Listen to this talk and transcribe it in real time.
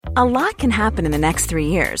A lot can happen in the next 3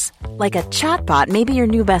 years. Like a chatbot may be your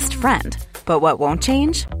new best friend. But what won't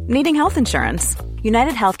change? Needing health insurance.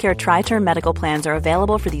 United Healthcare Tri-Term Medical Plans are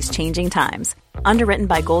available for these changing times. Underwritten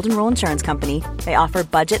by Golden Rule Insurance Company, they offer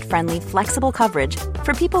budget-friendly, flexible coverage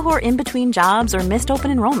for people who are in between jobs or missed open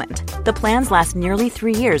enrollment. The plans last nearly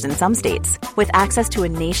 3 years in some states, with access to a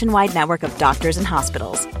nationwide network of doctors and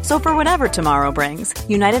hospitals. So for whatever tomorrow brings,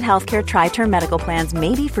 United Healthcare Tri-Term Medical Plans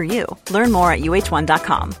may be for you. Learn more at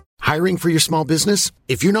uh1.com. Hiring for your small business?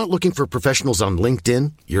 If you're not looking for professionals on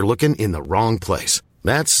LinkedIn, you're looking in the wrong place.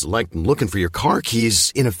 That's like looking for your car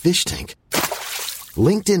keys in a fish tank.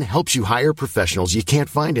 LinkedIn helps you hire professionals you can't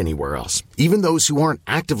find anywhere else, even those who aren't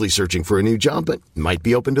actively searching for a new job but might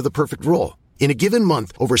be open to the perfect role. In a given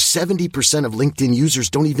month, over 70% of LinkedIn users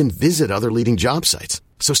don't even visit other leading job sites.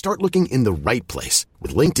 So start looking in the right place.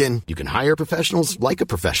 With LinkedIn, you can hire professionals like a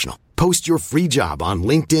professional. Post your free job on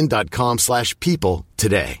linkedin.com/people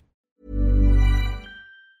today.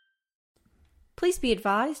 Please be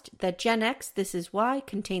advised that Gen X This Is Why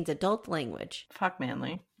contains adult language. Fuck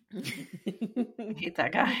Manly. Hate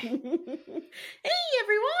that guy. Hey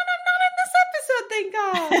everyone, I'm not in this episode, thank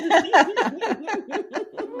God.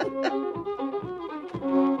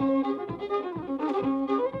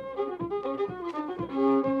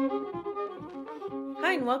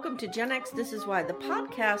 Hi and welcome to Gen X This Is Why, the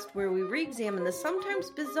podcast where we re-examine the sometimes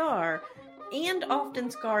bizarre and often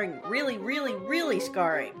scarring, really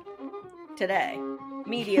scarring today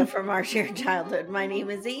media from our shared childhood. My name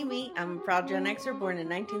is Amy. I'm a proud Gen Xer born in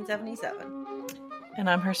 1977. And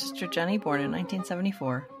I'm her sister Jenny, born in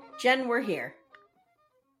 1974. Jen, we're here.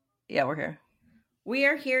 Yeah, we're here. We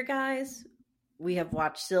are here, guys. We have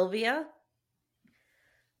watched Sylvia.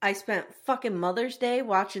 I spent fucking Mother's Day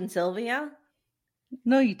watching Sylvia.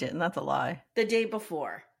 No, you didn't. That's a lie. The day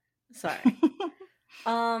before. Sorry.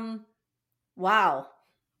 Wow.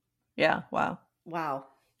 Yeah, wow. Wow.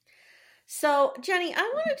 So, Jenny,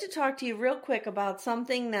 I wanted to talk to you real quick about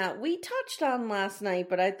something that we touched on last night,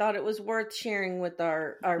 but I thought it was worth sharing with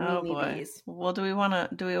our Mimi-Bees. Well, do we want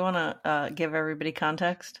to give everybody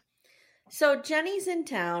context? So, Jenny's in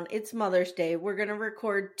town. It's Mother's Day. We're going to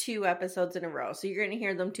record 2 episodes in a row, so you're going to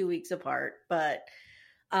hear them 2 weeks apart. But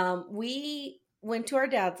we went to our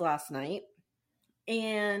dad's last night,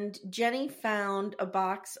 and Jenny found a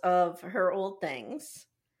box of her old things.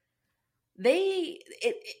 The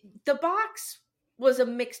box was a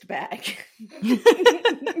mixed bag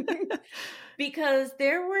because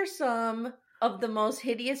there were some of the most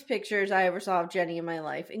hideous pictures I ever saw of Jenny in my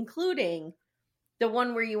life, including the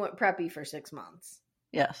one where you went preppy for 6 months.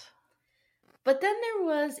 Yes. But then there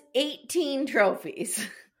was 18 trophies.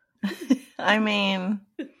 I mean,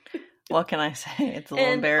 what can I say? It's a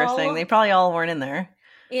little embarrassing. They probably all weren't in there.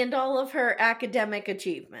 And all of her academic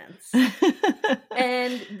achievements.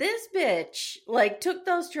 And this bitch, took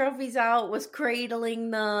those trophies out, was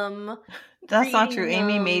cradling them. That's not true.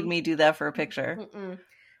 Amy made me do that for a picture. Mm-mm.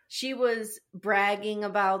 She was bragging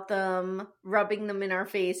about them, rubbing them in our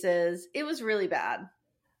faces. It was really bad.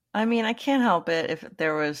 I mean, I can't help it if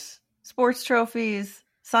there was sports trophies,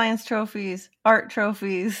 science trophies, art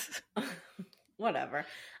trophies. Whatever.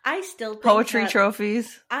 I still think poetry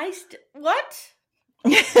trophies. What?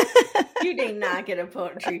 You did not get a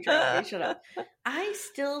poetry trophy. Shut up. I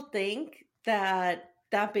still think that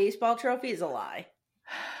baseball trophy is a lie.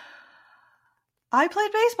 I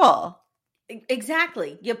played baseball.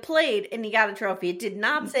 Exactly. You played and you got a trophy. It did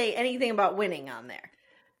not say anything about winning on there.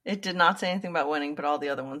 It did not say anything about winning, but all the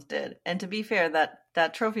other ones did. And to be fair,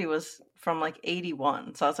 that trophy was from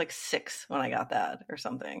 81. So I was 6 when I got that or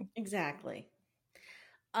something. Exactly.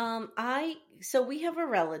 So we have a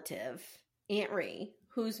relative, Aunt Ree,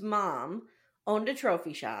 whose mom owned a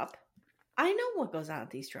trophy shop. I know what goes on at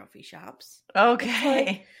these trophy shops.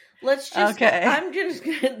 Okay. Let's just, okay.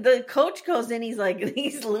 The coach goes in, he's like,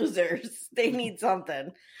 these losers, they need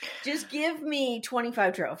something. Just give me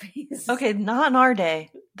 25 trophies. Okay, not in our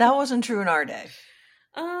day. That wasn't true in our day.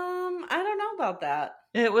 I don't know about that.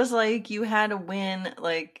 It was you had to win,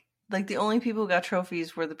 the only people who got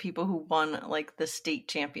trophies were the people who won, the state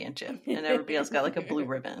championship. And everybody else got, a blue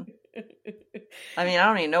ribbon. I mean, I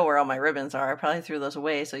don't even know where all my ribbons are. I probably threw those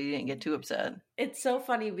away so you didn't get too upset. It's so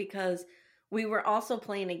funny because we were also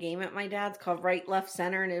playing a game at my dad's called Right, Left,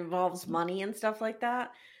 Center, and it involves money and stuff like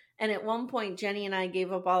that. And at one point, Jenny and I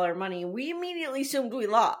gave up all our money, and we immediately assumed we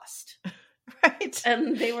lost. Right.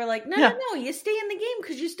 And they were like, no, you stay in the game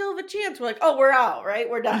because you still have a chance. We're like, oh, we're out, right?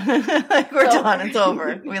 We're done. We're done. It's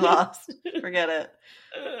over. We lost. Forget it.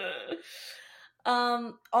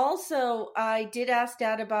 Also, I did ask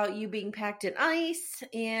Dad about you being packed in ice,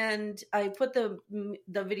 and I put the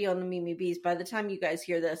video on the Mimi Bees. By the time you guys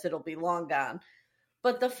hear this, it'll be long gone.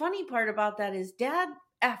 But the funny part about that is Dad,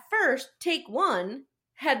 at first, take one,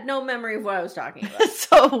 had no memory of what I was talking about. It's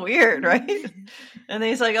so weird, right? And then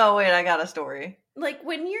he's like, oh, wait, I got a story. Like,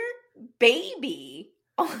 when your baby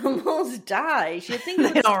almost dies, you think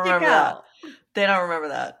They don't remember out. that. They don't remember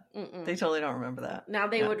that. Mm-mm. They totally don't remember that. Now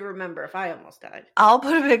they would remember if I almost died. I'll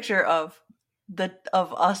put a picture of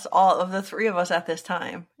us all, of the three of us at this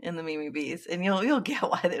time in the Mimi Bees, and you'll get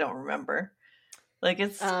why they don't remember. Like,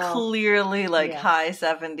 it's clearly like high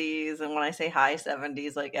 70s, and when I say high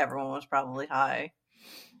 70s, like everyone was probably high.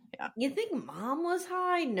 Yeah. You think Mom was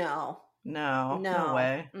high? No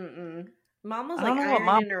way. Mm-mm. Mom was I don't like know what ironing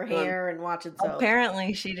Mom her was doing. hair and watching soap.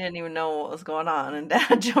 Apparently, she didn't even know what was going on, and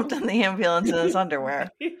Dad jumped in the ambulance in his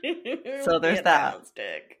underwear. So there's that.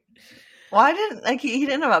 Stick. Why didn't he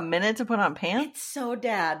didn't have a minute to put on pants? It's so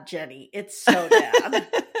Dad, Jenny. It's so Dad,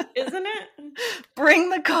 isn't it? Bring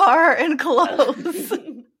the car and clothes.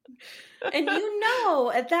 And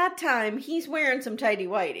at that time he's wearing some tighty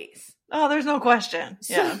whities. Oh, there's no question.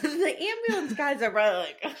 Yeah. So the ambulance guys are probably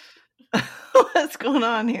like, what's going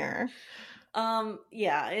on here?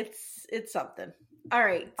 Yeah, it's something. All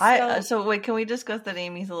right. So wait, can we discuss that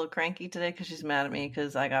Amy's a little cranky today because she's mad at me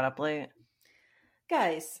because I got up late?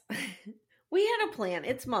 Guys, we had a plan.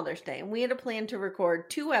 It's Mother's Day, and we had a plan to record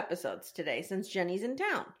 2 episodes today since Jenny's in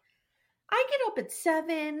town. I get up at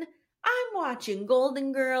 7. I'm watching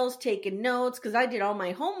Golden Girls, taking notes because I did all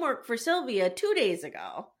my homework for Sylvia 2 days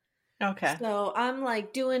ago. Okay. So I'm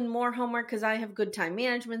like doing more homework because I have good time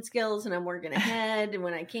management skills and I'm working ahead and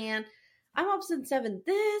when I can. I'm up since 7.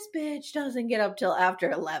 This bitch doesn't get up till after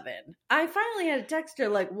 11. I finally had to text her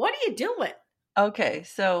like, what are you doing? Okay,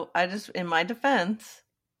 so in my defense,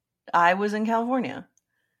 I was in California.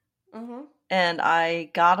 Mm-hmm. And I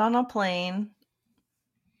got on a plane,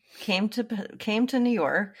 came to New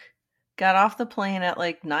York, got off the plane at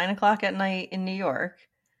like 9:00 at night in New York,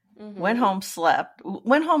 went home, slept,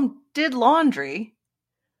 went home, did laundry,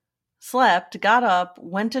 slept, got up,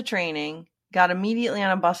 went to training, got immediately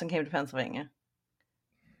on a bus and came to Pennsylvania.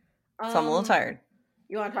 So I'm a little tired.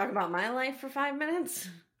 You want to talk about my life for 5 minutes?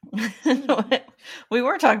 We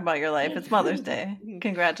were talking about your life. It's Mother's Day.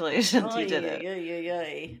 Congratulations, you did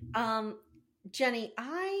it. Jenny,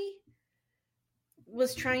 I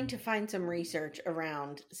was trying to find some research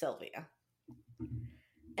around Sylvia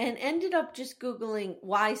and ended up just Googling,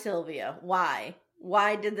 why Sylvia? Why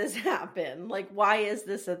did this happen? Like, why is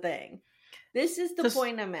this a thing? This is the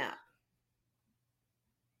point I'm at.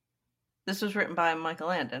 This was written by Michael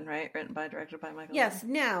Landon, right? Directed by Michael Yes.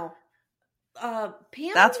 Landon. Now,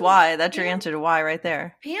 that's why. That's your answer to why right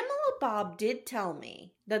there. Pamela Bob did tell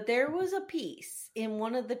me that there was a piece in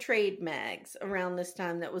one of the trade mags around this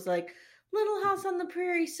time that was like, Little House on the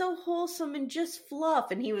Prairie, so wholesome and just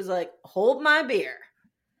fluff. And he was like, hold my beer.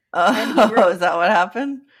 Oh, is that what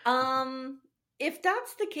happened? If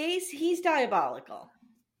that's the case, he's diabolical.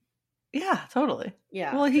 Yeah, totally.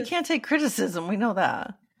 Yeah. Well, he can't take criticism. We know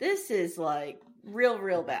that. This is like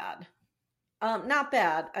real bad. Not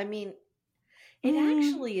bad. I mean, it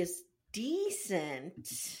actually is decent.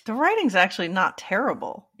 The writing's actually not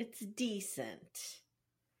terrible. It's decent.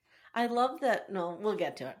 I love that. No, we'll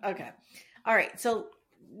get to it. Okay. All right. So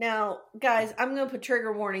now, guys, I'm going to put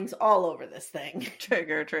trigger warnings all over this thing.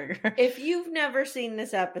 Trigger. If you've never seen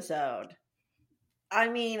this episode, I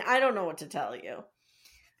mean, I don't know what to tell you.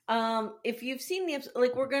 If you've seen the episode,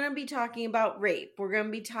 like, we're going to be talking about rape. We're going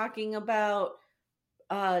to be talking about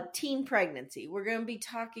teen pregnancy. We're going to be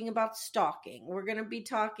talking about stalking. We're going to be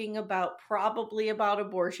talking probably about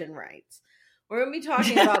abortion rights. We're going to be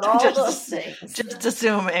talking about all those things. Just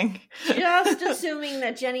assuming. Just assuming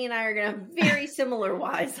that Jenny and I are going to have very similar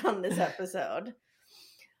whys on this episode.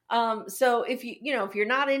 So if if you're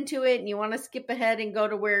not into it and you want to skip ahead and go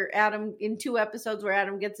to where Adam, in 2 episodes where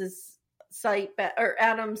Adam gets his sight back, or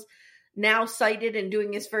Adam's now cited and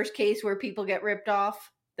doing his first case where people get ripped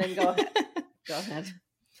off, then go ahead. Go ahead.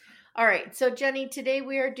 All right. So, Jenny, today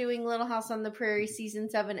we are doing Little House on the Prairie, Season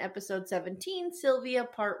 7, Episode 17, Sylvia,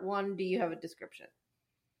 Part 1. Do you have a description?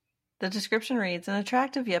 The description reads, an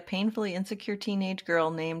attractive yet painfully insecure teenage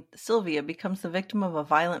girl named Sylvia becomes the victim of a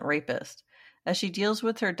violent rapist. As she deals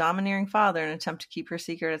with her domineering father in an attempt to keep her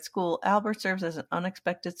secret at school, Albert serves as an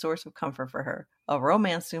unexpected source of comfort for her. A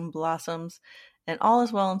romance soon blossoms, and all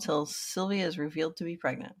is well until Sylvia is revealed to be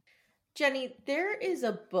pregnant. Jenny, there is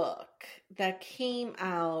a book that came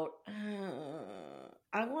out,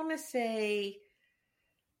 I want to say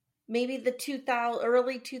maybe the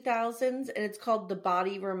early 2000s, and it's called The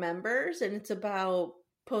Body Remembers, and it's about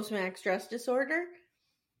post-traumatic stress disorder.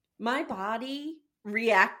 My body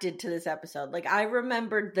reacted to this episode. Like, I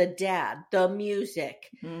remembered the dad, the music,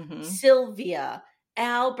 Sylvia,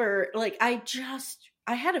 Albert. Like, I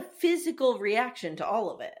had a physical reaction to all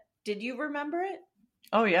of it. Did you remember it?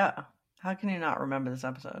 Oh, yeah. How can you not remember this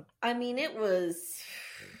episode? I mean, it was...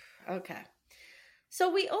 Okay.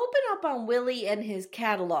 So we open up on Willie and his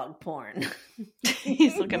catalog porn.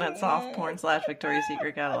 He's looking at soft porn / Victoria's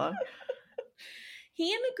Secret catalog.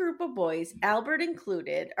 He and a group of boys, Albert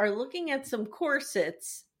included, are looking at some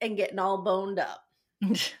corsets and getting all boned up.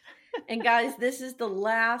 And guys, this is the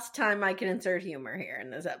last time I can insert humor here in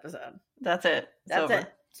this episode. That's it. That's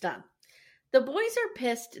it. It's done. The boys are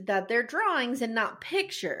pissed that they're drawings and not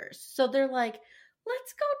pictures. So they're like,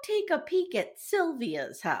 let's go take a peek at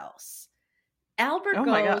Sylvia's house. Albert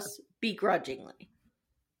goes begrudgingly.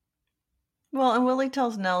 Well, and Willie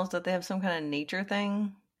tells Nels that they have some kind of nature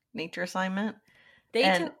assignment.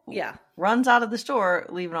 Runs out of the store,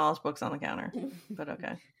 leaving all his books on the counter. But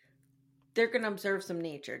okay. They're going to observe some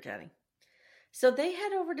nature, Jenny. So they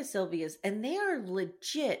head over to Sylvia's, and they are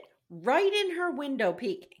legit right in her window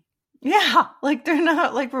peeking. Yeah, like they're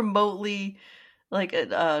not like remotely like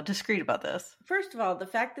discreet about this. First of all, the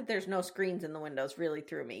fact that there's no screens in the windows really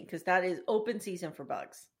threw me, because that is open season for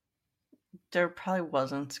bugs. There probably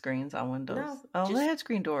wasn't screens on windows. No, they had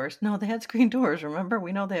screen doors. No, they had screen doors. Remember?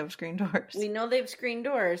 We know they have screen doors. We know they have screen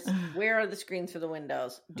doors. Where are the screens for the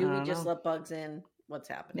windows? Do we just let bugs in? What's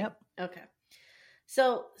happening? Yep. Okay.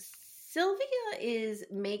 So Sylvia is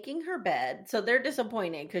making her bed. So they're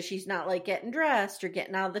disappointed because she's not like getting dressed or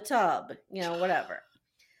getting out of the tub, whatever.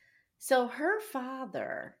 So her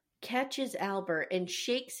father catches Albert and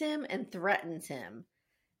shakes him and threatens him.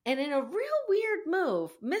 And in a real weird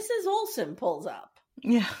move, Mrs. Olsen pulls up.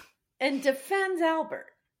 Yeah. And defends Albert.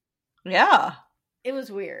 Yeah. It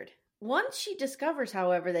was weird. Once she discovers,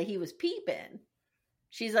 however, that he was peeping,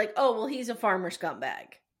 she's like, oh, well, he's a farmer scumbag.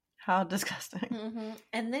 How disgusting. Mm-hmm.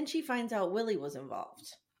 And then she finds out Willie was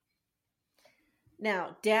involved.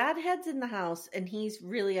 Now, Dad heads in the house, and he's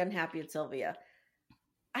really unhappy at Sylvia.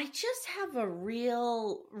 I just have a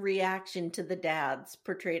real reaction to the dads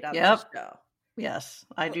portrayed on this show. Yes,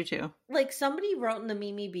 I do too. Like, somebody wrote in the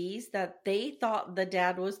Mimi Bees that they thought the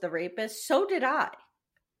dad was the rapist. So did I.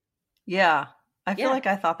 Yeah. I feel like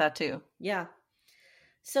I thought that too. Yeah.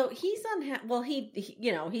 So he's unhappy. Well,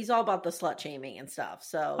 he's all about the slut shaming and stuff.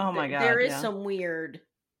 So oh my God, there is some weird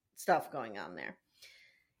stuff going on there.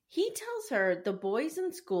 He tells her the boys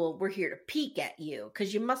in school were here to peek at you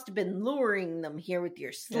because you must have been luring them here with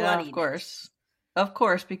your sluttiness. Yeah, of course. Of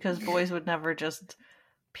course, because boys would never just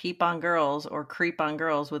peep on girls or creep on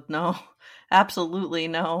girls with absolutely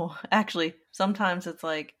no. Actually, sometimes it's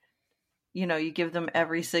like, you give them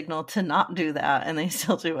every signal to not do that and they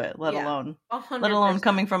still do it, let alone 100%.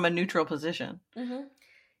 Coming from a neutral position. Mm-hmm.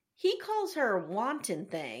 He calls her a wanton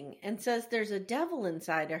thing and says there's a devil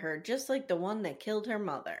inside of her, just like the one that killed her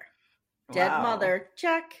mother. Dead mother,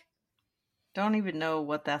 check. Don't even know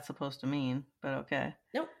what that's supposed to mean, but okay.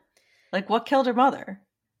 Nope. Like, what killed her mother?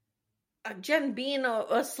 Jen being a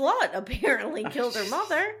slut apparently killed her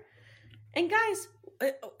mother. And guys,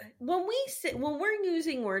 when we're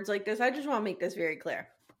using words like this, I just want to make this very clear.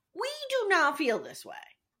 We do not feel this way.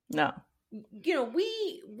 No.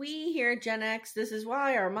 We here at Gen X, this is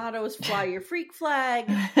why our motto is fly your freak flag.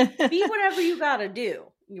 Be whatever you gotta do,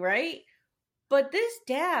 right? But this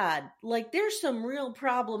dad, like, there's some real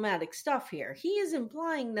problematic stuff here. He is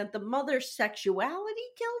implying that the mother's sexuality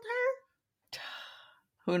killed her.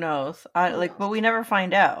 Who knows? But we never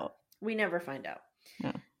find out. We never find out.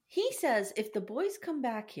 Yeah. He says, if the boys come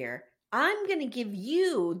back here, I'm going to give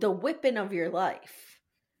you the whipping of your life.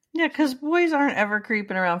 Yeah, because boys aren't ever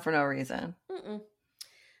creeping around for no reason. Mm-mm.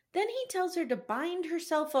 Then he tells her to bind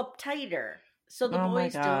herself up tighter so the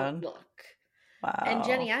boys don't look. Wow. And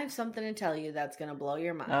Jenny, I have something to tell you that's going to blow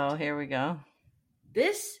your mind. Oh, here we go.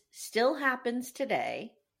 This still happens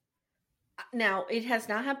today. Now, it has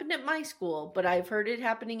not happened at my school, but I've heard it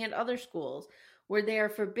happening at other schools where they are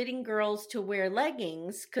forbidding girls to wear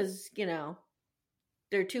leggings because,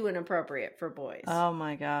 they're too inappropriate for boys. Oh,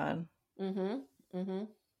 my God. Mm-hmm. Mm-hmm.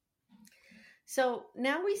 So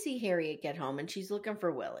now we see Harriet get home and she's looking for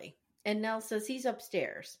Willie. And Nell says he's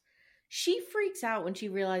upstairs. She freaks out when she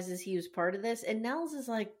realizes he was part of this. And Nels is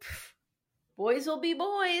like, boys will be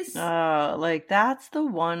boys. That's the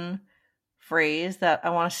one phrase that I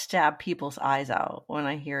want to stab people's eyes out when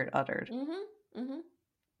I hear it uttered. Mm-hmm. Mm-hmm.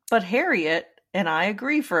 But Harriet and I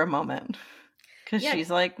agree for a moment. Because she's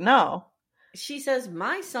like, no. She says,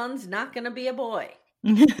 my son's not going to be a boy.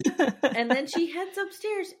 And then she heads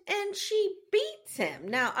upstairs and she beats him.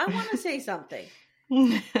 Now, I want to say something.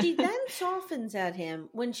 She then softens at him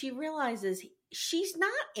when she realizes she's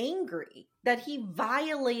not angry that he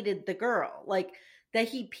violated the girl, like that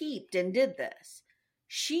he peeped and did this.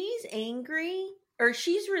 She's angry, or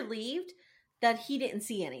she's relieved that he didn't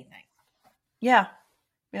see anything. Yeah.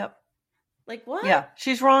 Yep. Like, what? Yeah.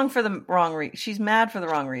 She's wrong for the wrong reason. She's mad for the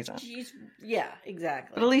wrong reason. Yeah,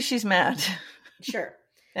 exactly. But at least she's mad. Sure.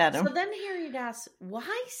 Adam. So then Harriet asks,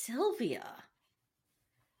 why Sylvia?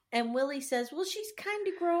 And Willie says, well, she's kind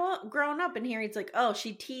of grown up. And Harriet's like, oh,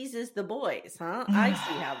 she teases the boys, huh? I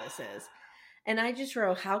see how this is. And I just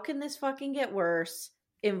wrote, how can this fucking get worse?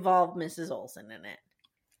 Involve Mrs. Olsen in it.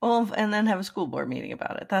 Well, and then have a school board meeting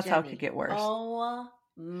about it. That's Jenny, how it could get worse. Oh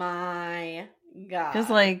my God. Because,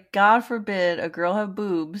 like, God forbid a girl have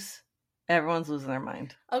boobs, everyone's losing their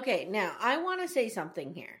mind. Okay, now I want to say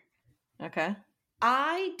something here. Okay.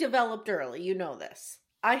 I developed early. You know this.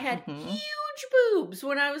 I had huge boobs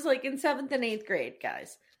when I was like in 7th and 8th grade,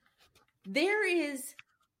 guys. There is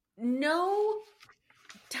no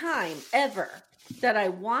time ever that I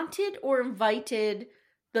wanted or invited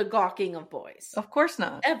the gawking of boys. Of course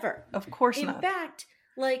not. Ever. Of course in not. In fact,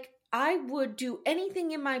 like, I would do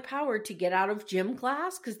anything in my power to get out of gym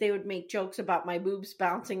class because they would make jokes about my boobs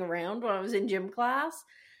bouncing around when I was in gym class.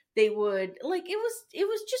 They would, like, it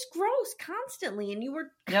was just gross constantly, and you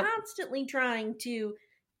were constantly trying to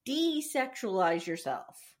desexualize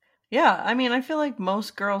yourself. Yeah, I mean, I feel like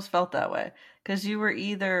most girls felt that way because you were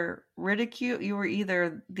either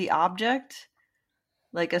the object,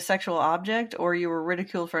 like a sexual object, or you were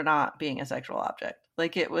ridiculed for not being a sexual object.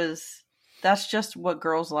 Like, that's just what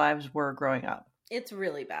girls' lives were growing up. It's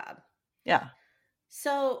really bad. Yeah.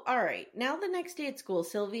 So, all right. Now the next day at school,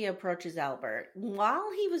 Sylvia approaches Albert. While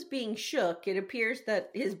he was being shook, it appears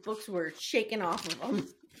that his books were shaken off of him.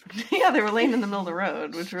 Yeah, they were laying in the middle of the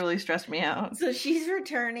road, which really stressed me out. So she's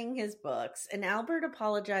returning his books, and Albert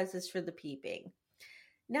apologizes for the peeping.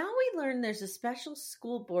 Now we learn there's a special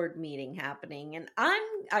school board meeting happening, and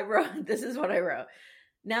I wrote, this is what I wrote.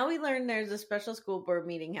 Now we learn there's a special school board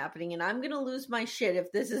meeting happening, and I'm going to lose my shit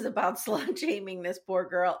if this is about slut-shaming this poor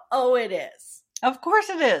girl. Oh, it is. Of course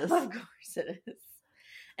it is. Of course it is.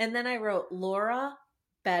 And then I wrote, Laura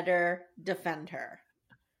better defend her.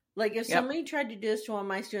 Like, if somebody tried to do this to one of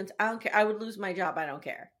my students, I don't care. I would lose my job. I don't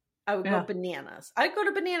care. I would go bananas. I'd go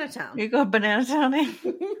to Banana Town. You go to Banana Town?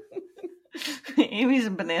 Amy's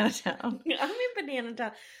in Banana Town. I'm in Banana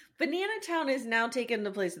Town. Banana Town is now taking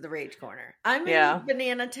the place of the Rage Corner. I'm in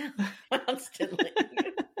Banana Town constantly.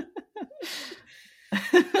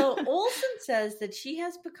 So Olsen says that she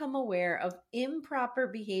has become aware of improper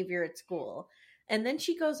behavior at school. And then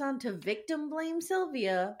she goes on to victim blame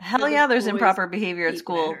Sylvia. Hell yeah, there's improper behavior at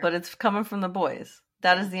school, but it's coming from the boys.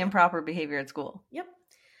 That is the improper behavior at school. Yep.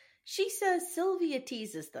 She says Sylvia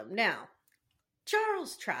teases them. Now,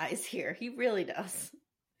 Charles tries here. He really does.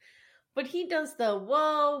 But he does the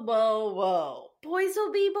whoa, whoa, whoa. Boys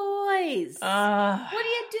will be boys. What are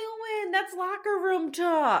you doing? That's locker room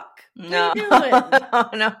talk. What are you doing? Oh,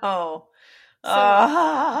 no.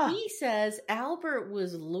 So he says Albert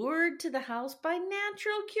was lured to the house by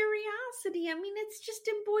natural curiosity. I mean, it's just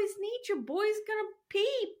in boys' nature. Boy's gonna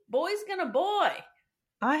peep. Boy's gonna boy.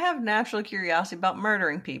 I have natural curiosity about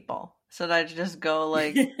murdering people. So that I just go,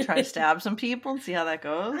 like, try to stab some people and see how that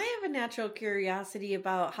goes? I have a natural curiosity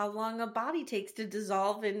about how long a body takes to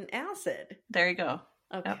dissolve in acid. There you go.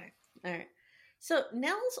 Okay. Yep. All right. So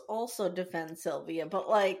Nels also defends Sylvia, but,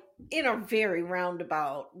 like, in a very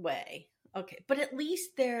roundabout way. Okay. But at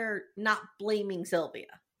least they're not blaming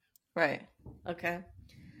Sylvia. Right. Okay.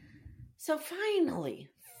 So finally,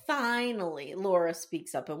 Laura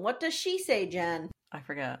speaks up. And what does she say, Jen? I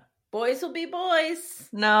forget. Boys will be boys.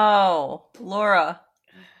 No, Laura.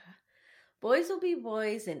 Boys will be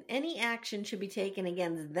boys, and any action should be taken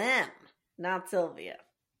against them, not Sylvia.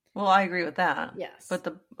 Well, I agree with that. Yes. But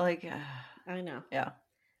I know. Yeah.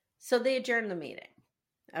 So they adjourn the meeting.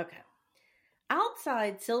 Okay.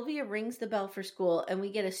 Outside, Sylvia rings the bell for school, and we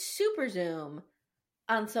get a super zoom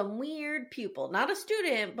on some weird pupil. Not a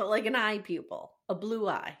student, but like an eye pupil. A blue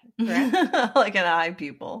eye. Correct? Like an eye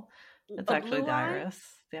pupil. It's actually the eye? iris.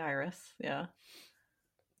 The iris, yeah.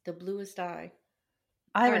 The bluest eye.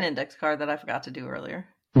 I have an index card that I forgot to do earlier.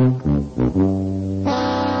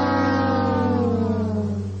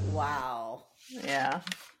 Wow. Yeah,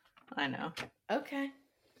 I know. Okay.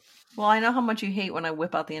 Well, I know how much you hate when I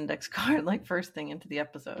whip out the index card, like, first thing into the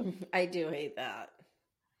episode. I do hate that.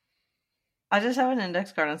 I just have an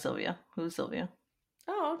index card on Sylvia. Who's Sylvia?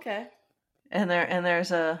 Oh, okay. And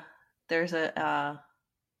there's a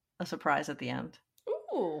surprise at the end.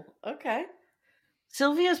 Ooh, okay.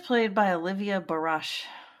 Sylvia is played by Olivia Barash.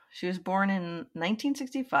 She was born in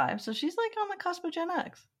 1965, so she's like on the cusp of Gen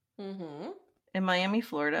X. Mm-hmm. In Miami,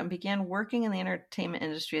 Florida, and began working in the entertainment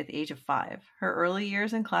industry at the age of 5. Her early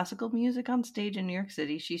years in classical music on stage in New York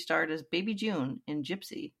City, she starred as Baby June in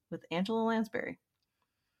Gypsy with Angela Lansbury.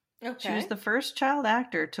 Okay. She was the first child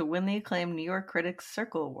actor to win the acclaimed New York Critics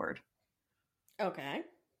Circle Award. Okay.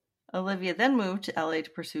 Olivia then moved to LA to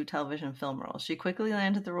pursue television and film roles. She quickly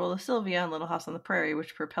landed the role of Sylvia on Little House on the Prairie,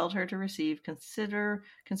 which propelled her to receive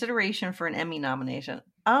consideration for an Emmy nomination.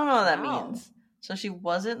 I don't know what that means. So she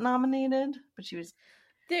wasn't nominated, but she was...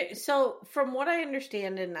 So from what I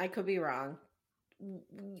understand, and I could be wrong,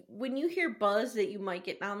 when you hear buzz that you might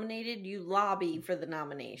get nominated, you lobby for the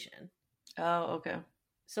nomination. Oh, okay.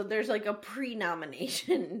 So there's like a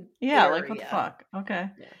pre-nomination Yeah, area. like what the fuck? Okay.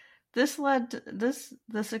 Yeah.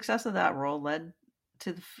 The success of that role led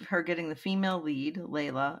to her getting the female lead,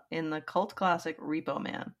 Layla, in the cult classic Repo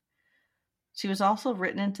Man. She was also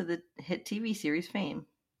written into the hit TV series Fame.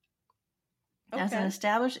 Okay. As an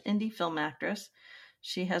established indie film actress,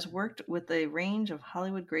 she has worked with a range of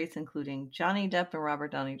Hollywood greats, including Johnny Depp and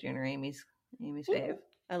Robert Downey Jr., Amy's fave.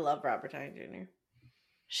 I love Robert Downey Jr.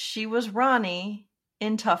 She was Ronnie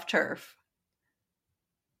in Tough Turf.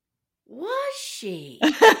 Was she?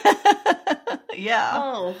 Yeah.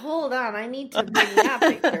 Oh, hold on. I need to bring that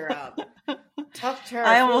picture up. Tough Turf.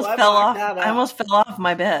 I almost fell off. I almost fell off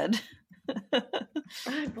my bed.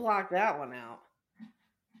 I blocked that one out.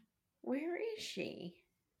 Where is she?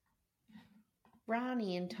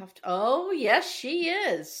 Ronnie in Tough. Oh, yes, she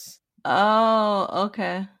is. Oh,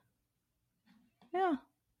 okay. Yeah.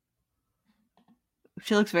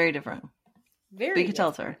 She looks very different. Very. But you can tell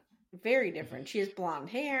it's her. Very different. She has blonde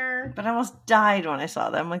hair. But I almost died when I saw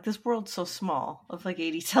that. I'm like, this world's so small of like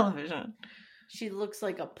 80s television. She looks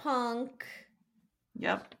like a punk.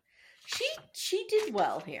 Yep. She did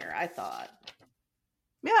well here, I thought.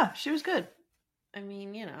 Yeah, she was good. I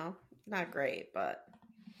mean, not great, but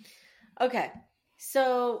okay.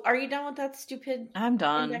 So, are you done with that stupid I'm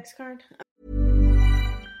done. index card?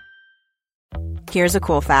 Here's a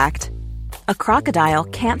cool fact. A crocodile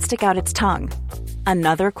can't stick out its tongue.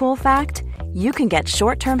 Another cool fact, you can get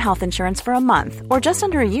short-term health insurance for a month or just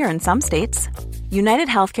under a year in some states. United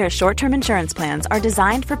Healthcare short-term insurance plans are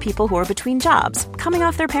designed for people who are between jobs, coming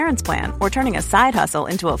off their parents' plan, or turning a side hustle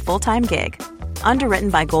into a full-time gig. Underwritten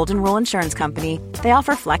by Golden Rule Insurance Company, they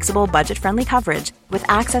offer flexible, budget-friendly coverage with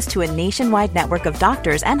access to a nationwide network of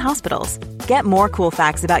doctors and hospitals. Get more cool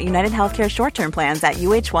facts about United Healthcare short-term plans at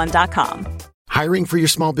uh1.com. Hiring for your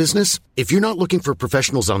small business? If you're not looking for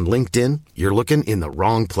professionals on LinkedIn, you're looking in the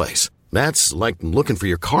wrong place. That's like looking for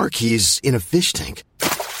your car keys in a fish tank.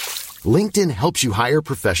 LinkedIn helps you hire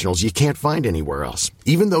professionals you can't find anywhere else,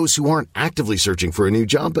 even those who aren't actively searching for a new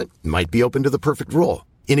job but might be open to the perfect role.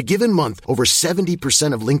 In a given month, over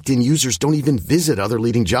 70% of LinkedIn users don't even visit other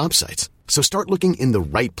leading job sites. So start looking in the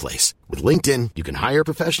right place. With LinkedIn, you can hire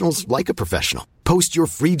professionals like a professional. Post your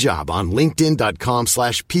free job on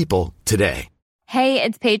linkedin.com/people today. Hey,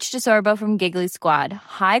 it's Paige DeSorbo from Giggly Squad.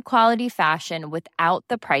 High quality fashion without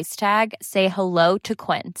the price tag. Say hello to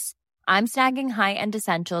Quince. I'm snagging high-end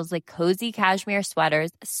essentials like cozy cashmere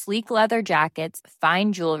sweaters, sleek leather jackets,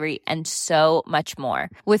 fine jewelry, and so much more.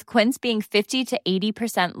 With Quince being 50 to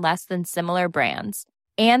 80% less than similar brands.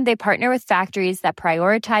 And they partner with factories that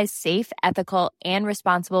prioritize safe, ethical, and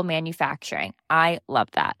responsible manufacturing. I love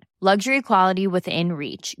that. Luxury quality within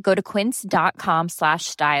reach. Go to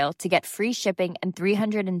quince.com/style to get free shipping and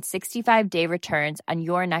 365-day returns on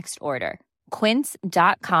your next order.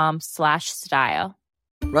 Quince.com/style.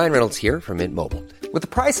 Ryan Reynolds here from Mint Mobile. With the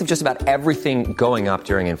price of just about everything going up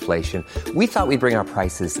during inflation, we thought we'd bring our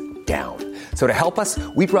prices down. So to help us,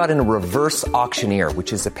 we brought in a reverse auctioneer,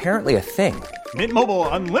 which is apparently a thing. Mint Mobile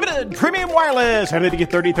Unlimited Premium Wireless. How to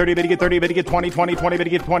get 30, 30, how to get 30, how to get 20, 20, 20, how to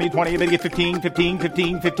get 20, 20, how to get 15, 15,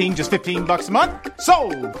 15, 15, just $15 a month?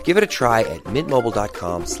 Sold! Give it a try at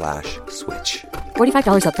mintmobile.com/switch.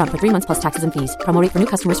 $45 up front for 3 months plus taxes and fees. Promo rate for new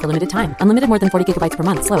customers for limited time. Unlimited more than 40 gigabytes per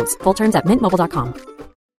month. Slows full terms at mintmobile.com.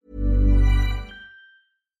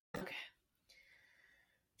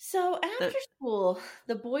 So after school,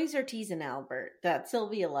 the boys are teasing Albert that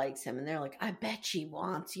Sylvia likes him, and they're like, I bet she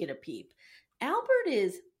wants you to peep. Albert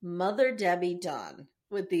is Mother Debbie done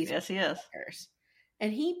with these. Yes, he is.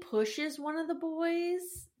 And he pushes one of the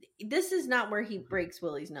boys. This is not where he breaks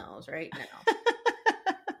Willie's nose right now.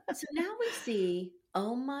 So now we see,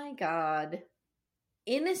 oh my God,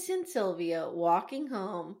 innocent Sylvia walking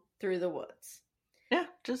home through the woods. Yeah,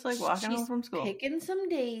 just like walking home from school. Picking some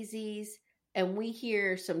daisies. and we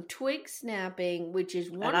hear some twig snapping, which is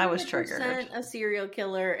 100% And I was triggered. a serial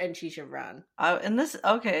killer, and she should run.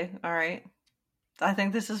 Okay, all right. I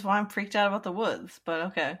think this is why I'm freaked out about the woods, but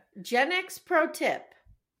okay. Gen X pro tip.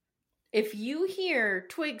 If you hear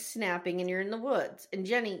twigs snapping and you're in the woods, and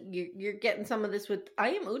Jenny, you're getting some of this with, I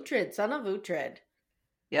am Uhtred, son of Uhtred.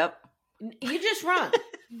 Yep. You just run.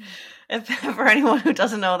 For anyone who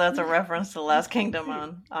doesn't know, that's a reference to The Last Kingdom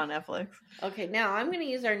on Netflix. Okay, now I'm going to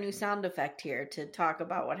use our new sound effect here to talk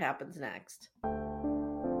about what happens next.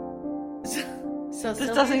 So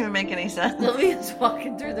This doesn't even make any sense. Sylvia's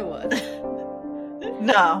walking through the woods.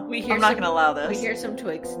 No, I'm not going to allow this. We hear some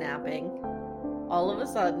twigs snapping. All of a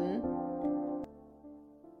sudden,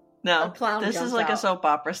 no, a clown this jumps is like out. a soap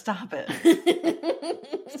opera. Stop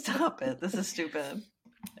it. Stop it. This is stupid.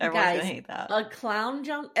 Everyone's Guys, going to hate that. A clown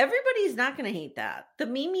jump. Everybody's not going to hate that. The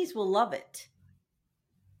memes will love it.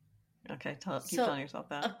 Okay, keep telling yourself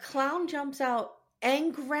that. A clown jumps out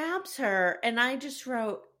and grabs her, and I just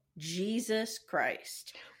wrote, Jesus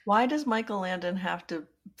Christ. Why does Michael Landon have to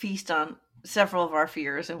feast on several of our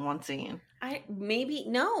fears in one scene?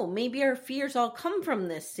 Maybe our fears all come from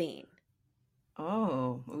this scene.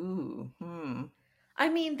 Oh, ooh, I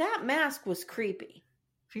mean, that mask was creepy.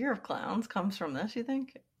 Fear of clowns comes from this, you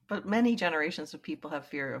think? But many generations of people have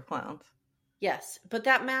fear of clowns. Yes, but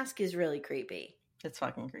that mask is really creepy. It's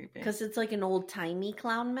fucking creepy. Because it's like an old-timey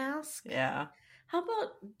clown mask. Yeah. How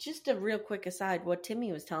about, just a real quick aside, what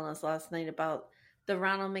Timmy was telling us last night about the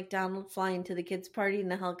Ronald McDonald flying to the kids' party and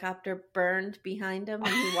the helicopter burned behind him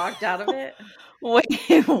and he walked out of it?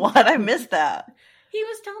 Wait, what? I missed that. He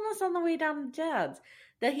was telling us on the way down to Dad's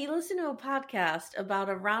that he listened to a podcast about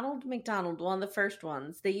a Ronald McDonald, one of the first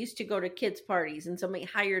ones. They used to go to kids' parties, and somebody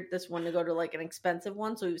hired this one to go to like an expensive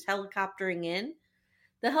one, so he was helicoptering in.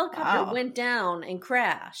 The helicopter went down and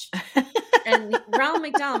crashed. And Ronald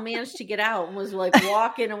McDonald managed to get out and was like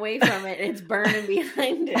walking away from it. And it's burning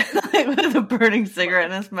behind him. With a burning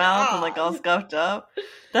cigarette in his mouth and like all scuffed up.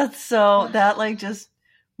 That like just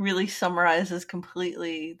really summarizes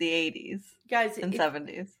completely the 80s. Guys, and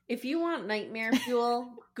 70s. If you want nightmare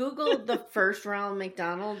fuel, Google the first Ronald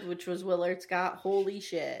McDonald, which was Willard Scott. Holy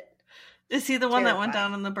shit. Is he the one that went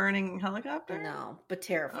down in the burning helicopter? No, but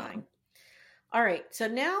terrifying. All right, so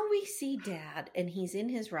now we see Dad, and he's in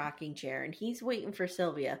his rocking chair, and he's waiting for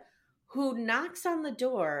Sylvia, who knocks on the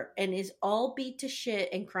door and is all beat to shit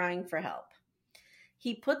and crying for help.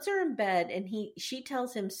 He puts her in bed, and she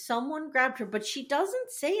tells him someone grabbed her, but she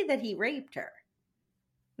doesn't say that he raped her.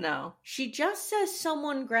 No. She just says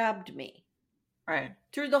someone grabbed me. Right.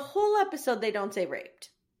 Through the whole episode, they don't say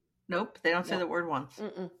raped. Nope, they don't say the word once.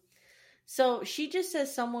 Mm-mm. So she just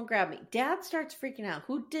says someone grabbed me. Dad starts freaking out.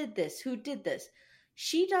 Who did this? Who did this?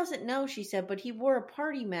 She doesn't know, she said, but he wore a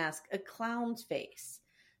party mask, a clown's face.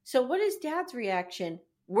 So what is Dad's reaction?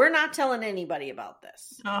 We're not telling anybody about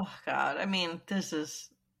this. Oh, God. I mean, this is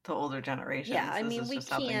the older generation. Yeah, I mean,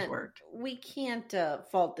 we can't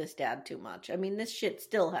fault this dad too much. I mean, this shit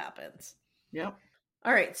still happens. Yep.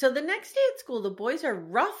 All right, so the next day at school, the boys are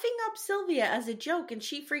roughing up Sylvia as a joke, and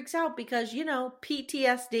she freaks out because,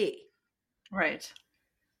 PTSD. Right.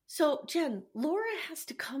 So, Jen, Laura has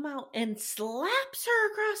to come out and slaps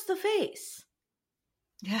her across the face.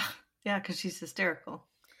 Yeah. Yeah, because she's hysterical.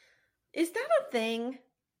 Is that a thing?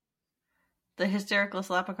 The hysterical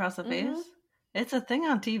slap across the face? Mm-hmm. It's a thing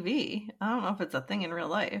on TV. I don't know if it's a thing in real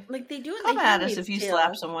life. Like they do it in Come The at us Handmaid's if you Tale.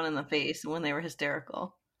 slap someone in the face when they were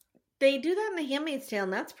hysterical. They do that in The Handmaid's Tale,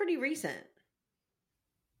 and that's pretty recent.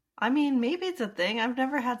 I mean, maybe it's a thing. I've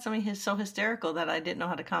never had somebody so hysterical that I didn't know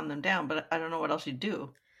how to calm them down, but I don't know what else you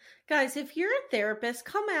do. Guys, if you're a therapist,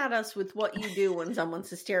 come at us with what you do when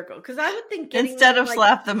someone's hysterical. Because I would think instead of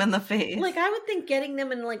slap them in the face. Like, I would think getting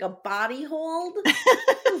them in like a body hold.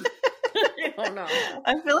 I don't know.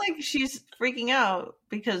 I feel like she's freaking out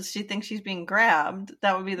because she thinks she's being grabbed.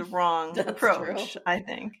 That would be the wrong approach, true. I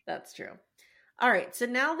think. That's true. All right, so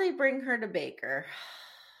now they bring her to Baker.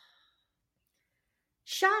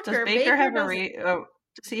 Shocker. Does Baker have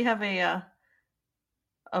does he have a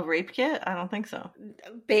rape kit? I don't think so.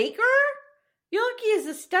 Baker? Yoki is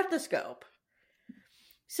a stethoscope.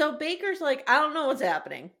 So Baker's like, I don't know what's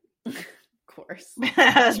happening. Of course.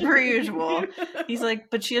 As per usual. He's like,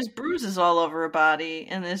 but she has bruises all over her body.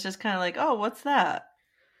 And it's just kind of like, oh, what's that?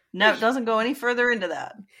 No, it doesn't go any further into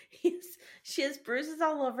that. She has bruises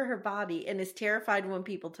all over her body and is terrified when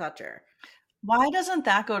people touch her. Why doesn't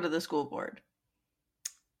that go to the school board?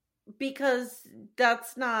 Because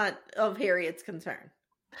that's not of Harriet's concern.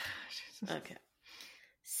 Okay.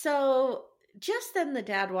 So just then the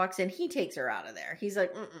dad walks in. He takes her out of there. He's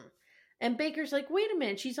like, mm-mm. And Baker's like, wait a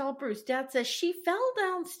minute, she's all bruised. Dad says she fell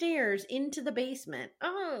downstairs into the basement.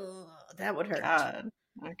 Oh, that would hurt. God.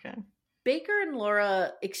 Okay. Baker and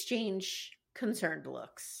Laura exchange concerned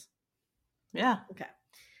looks. Yeah. Okay.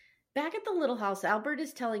 Back at the little house, Albert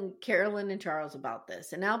is telling Carolyn and Charles about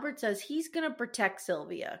this. And Albert says he's going to protect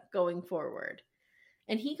Sylvia going forward.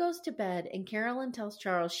 And he goes to bed, and Carolyn tells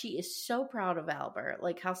Charles she is so proud of Albert,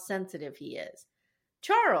 like how sensitive he is.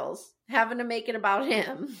 Charles, having to make it about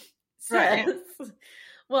him, says,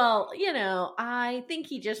 well, I think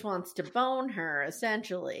he just wants to bone her,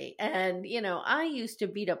 essentially. And, I used to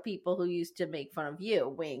beat up people who used to make fun of you.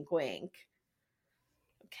 Wink, wink.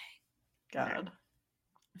 Okay. God.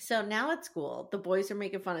 So now at school, the boys are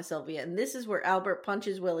making fun of Sylvia, and this is where Albert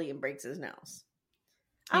punches Willie and breaks his nose.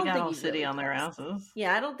 He got all city on their asses.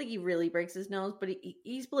 Yeah, I don't think he really breaks his nose, but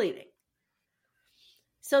he's bleeding.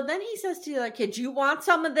 So then he says to the other kids, you want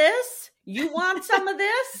some of this? You want some of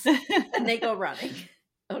this? And they go running.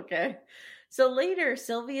 Okay. So later,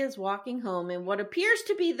 Sylvia is walking home in what appears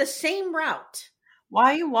to be the same route.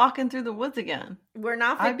 Why are you walking through the woods again? We're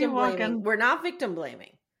not victim blaming. We're not victim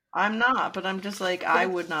blaming. I'm not, but I'm just like, I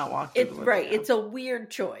would not walk through the woods again. It's a weird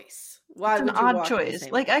choice. Why it's would an you odd walk choice.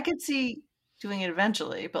 Like, I could see doing it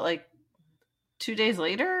eventually, but like 2 days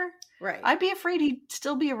later, right? I'd be afraid he'd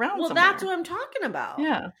still be around. Well, somewhere. that's what I'm talking about.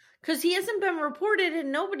 Yeah, because he hasn't been reported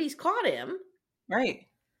and nobody's caught him. Right.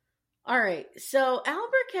 All right. So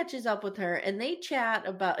Albert catches up with her and they chat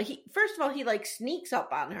about. First of all, he like sneaks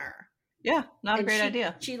up on her. Yeah, not a great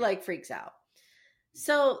idea. She like freaks out.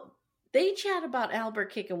 So they chat about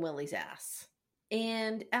Albert kicking Willie's ass.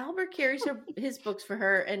 And Albert carries his books for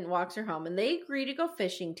her and walks her home. And they agree to go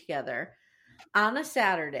fishing together on a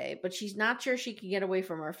Saturday. But she's not sure she can get away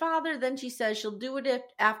from her father. Then she says she'll do it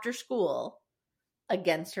after school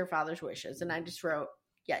against her father's wishes. And I just wrote,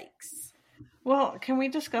 yikes. Well, can we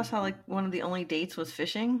discuss how like one of the only dates was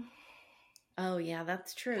fishing? Oh, yeah,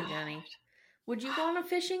 that's true, Jenny. Would you go on a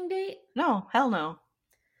fishing date? No, hell no.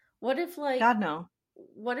 What if like... God, no.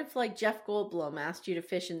 What if like Jeff Goldblum asked you to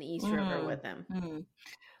fish in the East River with him?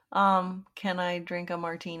 Can I drink a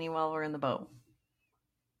martini while we're in the boat?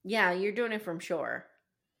 Yeah, you're doing it from shore.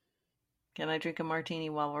 Can I drink a martini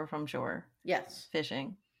while we're from shore? Yes.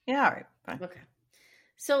 Fishing. Yeah, all right, fine. Okay.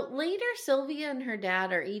 So later, Sylvia and her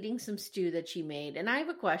dad are eating some stew that she made. And I have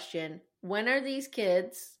a question. When are these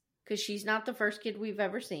kids, because she's not the first kid we've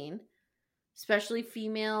ever seen, especially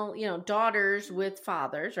female, daughters with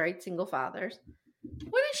fathers, right? Single fathers.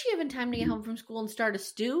 When is she having time to get home from school and start a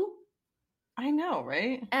stew? I know,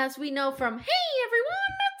 right? As we know from, hey,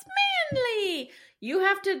 everyone, that's Manly. You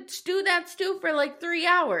have to stew that stew for like 3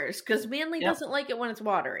 hours because Manly doesn't like it when it's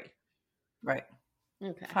watery. Right.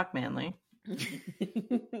 Okay. Fuck Manly. I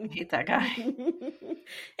hate that guy. Hey, everyone,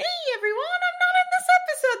 I'm not in this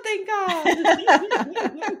episode, thank God.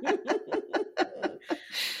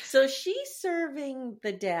 So she's serving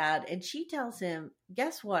the dad, and she tells him,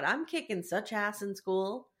 guess what? I'm kicking such ass in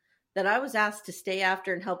school that I was asked to stay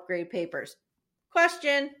after and help grade papers.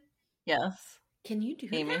 Question. Yes. Can you do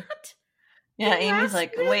Amy. that? Yeah, Amy's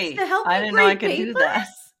like, wait, I didn't know I could do that.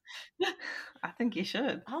 I think you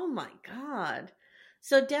should. Oh my God.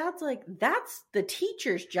 So dad's like, that's the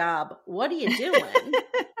teacher's job. What are you doing?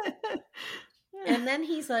 And then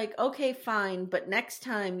he's like, okay, fine, but next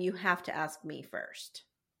time you have to ask me first.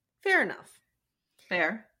 Fair enough.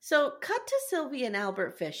 Fair. So cut to Sylvia and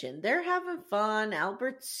Albert fishing. They're having fun.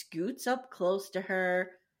 Albert scoots up close to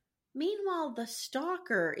her. Meanwhile, the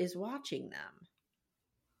stalker is watching them.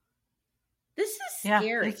 This is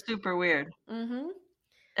scary. Yeah, it's super weird. Mm-hmm.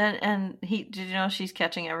 And did you know she's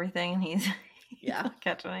catching everything and he's not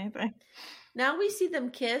catching anything? Now we see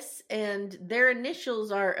them kiss and their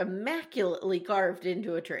initials are immaculately carved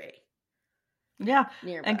into a tree. Yeah.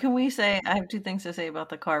 Nearby. And can we say, I have 2 things to say about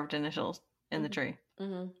the carved initials in the tree.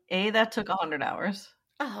 Mm-hmm. A, that took 100 hours.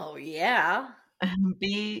 Oh, yeah. And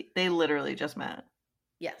B, they literally just met.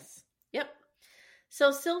 Yes. Yep.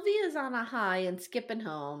 So Sylvia's on a high and skipping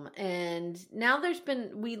home. And now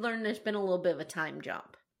we learn there's been a little bit of a time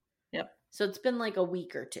jump. Yep. So it's been like a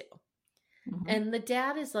week or 2. Mm-hmm. And the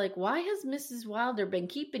dad is like, why has Mrs. Wilder been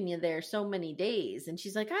keeping you there so many days? And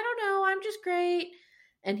she's like, I don't know. I'm just great.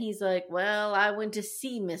 And he's like, well, I went to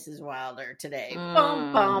see Mrs. Wilder today.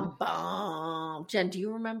 Bum, bum, bum. Jen, do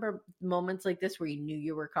you remember moments like this where you knew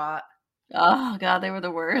you were caught? Oh, God, they were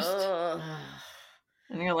the worst. Ugh.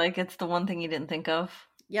 And you're like, it's the one thing you didn't think of.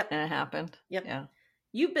 Yep. And it happened. Yep. Yeah.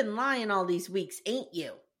 You've been lying all these weeks, ain't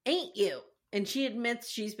you? Ain't you? And she admits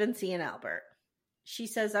she's been seeing Albert. She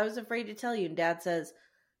says, I was afraid to tell you. And Dad says,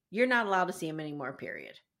 you're not allowed to see him anymore,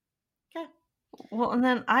 period. Okay. Well, and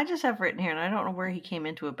then I just have written here, and I don't know where he came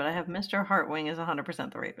into it, but I have Mr. Heartwing is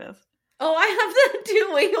 100% the rapist. Oh, I have that too.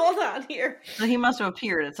 Wait, hold on here. So he must have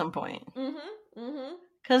appeared at some point. Mm-hmm.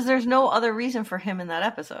 Because there's no other reason for him in that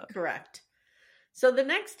episode. Correct. So the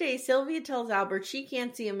next day, Sylvia tells Albert she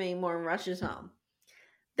can't see him anymore and rushes home.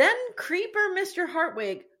 Then creeper Mr.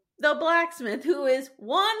 Hartwig, the blacksmith, who is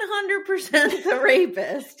 100% the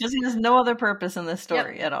rapist. Because he has no other purpose in this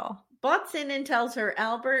story at all. Butts in and tells her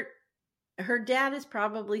Albert, her dad is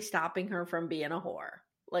probably stopping her from being a whore.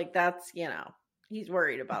 Like that's, he's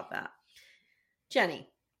worried about that. Jenny,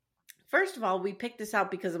 first of all, we picked this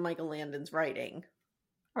out because of Michael Landon's writing.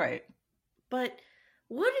 Right. But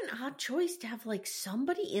what an odd choice to have like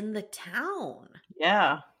somebody in the town.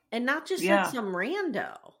 Yeah. And not just like some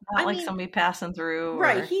rando. Not like somebody passing through.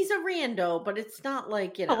 Right. He's a rando, but it's not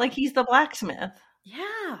like, But like he's the blacksmith.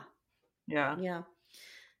 Yeah. Yeah. Yeah.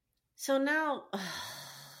 So now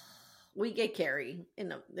we get Carrie in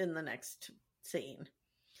the next scene.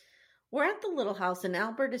 We're at the little house and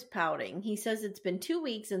Albert is pouting. He says it's been 2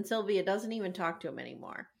 weeks and Sylvia doesn't even talk to him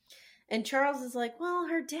anymore. And Charles is like, well,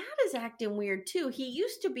 her dad is acting weird too. He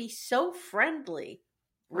used to be so friendly.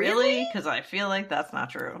 Really? Because I feel like that's not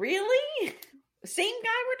true. Really? Same guy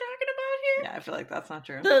we're talking about here? Yeah, I feel like that's not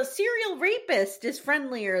true. The serial rapist is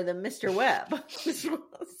friendlier than Mr. Webb.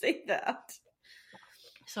 I'll say that.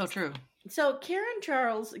 So true. So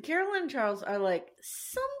Carol and Charles are like,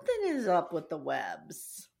 something is up with the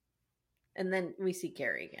Webbs. And then we see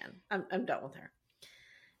Carrie again. I'm done with her.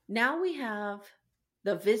 Now we have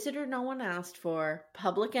the visitor no one asked for,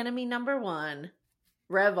 public enemy number 1,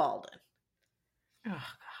 Rev Alden. Oh,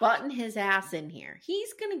 Button his ass in here.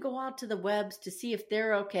 He's going to go out to the Webbs to see if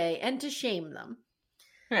they're okay and to shame them.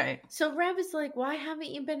 Right. So Rev is like, why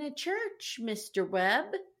haven't you been at church, Mr. Webb?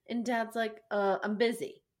 And Dad's like, I'm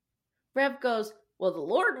busy. Rev goes, well, the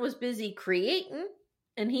Lord was busy creating,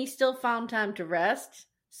 and he still found time to rest.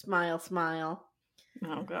 Smile, smile.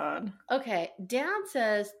 Oh, God. Okay, Dad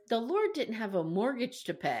says the Lord didn't have a mortgage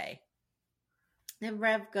to pay. And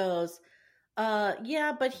Rev goes,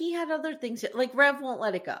 yeah, but he had other things. Like, Rev won't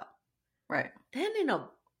let it go. Right. Then in a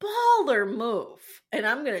baller move, and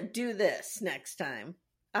I'm going to do this next time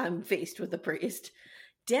I'm faced with a priest,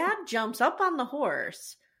 Dad jumps up on the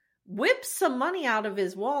horse, whips some money out of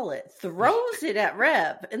his wallet, throws it at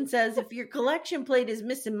Rev, and says, if your collection plate is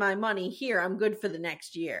missing my money, here, I'm good for the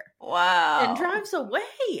next year. Wow. And drives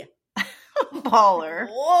away. Baller.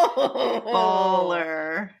 Whoa.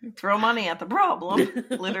 Baller. Throw money at the problem,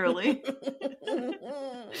 literally.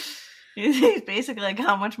 He's basically like,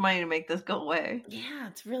 how much money to make this go away? Yeah,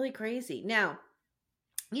 it's really crazy. Now,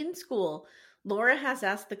 in school, Laura has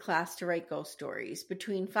asked the class to write ghost stories.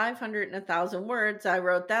 Between 500 and 1,000 words, I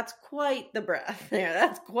wrote, that's quite the breadth there.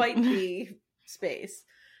 That's quite the space.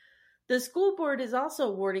 The school board is also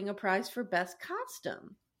awarding a prize for best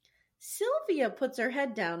costume. Sylvia puts her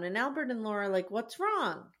head down and Albert and Laura are like, what's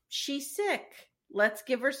wrong? She's sick. Let's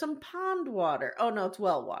give her some pond water. Oh, no, it's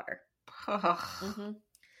well water. Mm-hmm.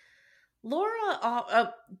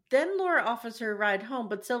 Then Laura offers her a ride home,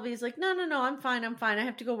 but Sylvia's like, no, I'm fine. I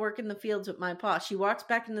have to go work in the fields with my pa. She walks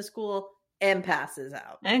back into school and passes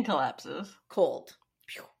out. And collapses. Cold.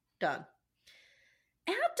 Pew, done.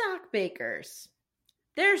 At Doc Baker's,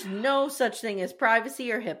 there's no such thing as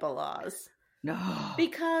privacy or HIPAA laws. No.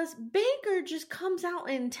 Because Baker just comes out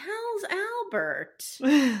and tells Albert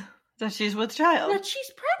that she's with child. that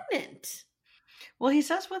she's pregnant. Well, he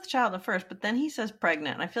says with child at first, but then he says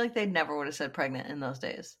pregnant. And I feel like they never would have said pregnant in those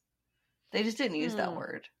days. They just didn't use that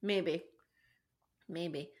word. Maybe.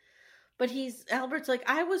 But Albert's like,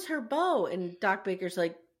 I was her beau. And Doc Baker's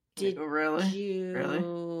like, did really? you?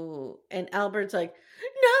 Really? And Albert's like,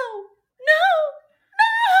 no.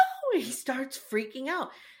 He starts freaking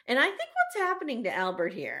out. And I think what's happening to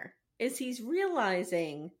Albert here is he's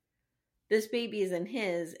realizing this baby isn't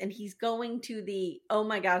his, and he's going to the, oh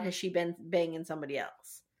my God, has she been banging somebody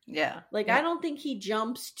else? Yeah. Like, yeah. I don't think he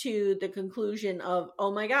jumps to the conclusion of,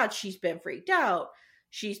 oh my God, she's been freaked out.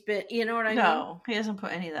 She's been, you know what I mean? No, he hasn't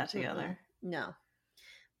put any of that together. No.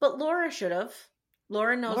 But Laura should have.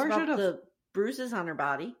 Laura knows about should've. the bruises on her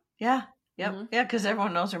body. Yeah. Yep. Mm-hmm. Yeah, because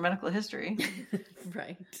everyone knows her medical history.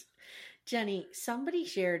 Right. Jenny, somebody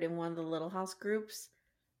shared in one of the Little House groups,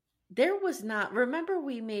 there was not, remember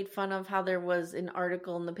we made fun of how there was an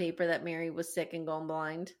article in the paper that Mary was sick and going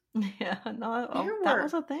blind? Yeah, no, that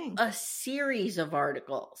was a thing. A series of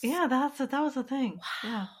articles. Yeah, that was a thing.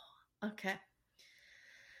 Wow. Yeah. Okay.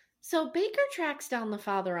 So Baker tracks down the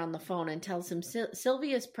father on the phone and tells him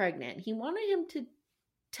Sylvia's pregnant. He wanted him to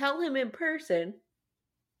tell him in person,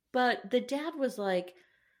 but the dad was like,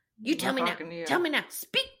 You tell me now. You. Tell me now.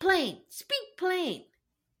 Speak plain. Speak plain.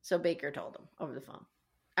 So Baker told him over the phone.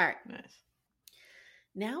 All right. Nice.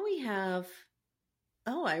 Now we have...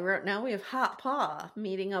 now we have Hot Paw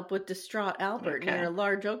meeting up with distraught Albert near a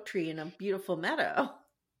large oak tree in a beautiful meadow.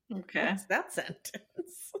 Okay. What's that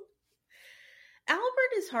sentence?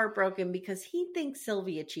 Albert is heartbroken because he thinks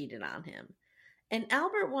Sylvia cheated on him. And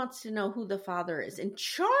Albert wants to know who the father is. And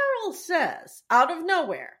Charles says, out of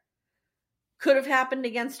nowhere, could have happened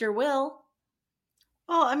against her will.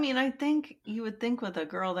 Well, I mean, I think you would think with a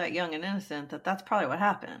girl that young and innocent that that's probably what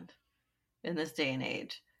happened in this day and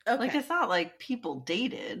age. Okay. Like, it's not like people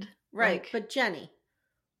dated. Right, but Jenny,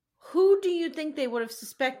 who do you think they would have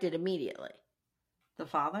suspected immediately? The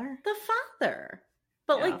father? The father.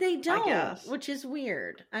 But, Yeah, they I don't, guess. which is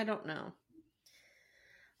weird. I don't know.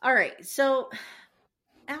 All right, so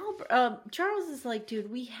Charles is like, dude,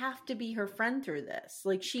 we have to be her friend through this.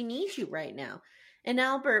 Like, she needs you right now. And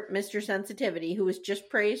Albert, Mr. Sensitivity, who was just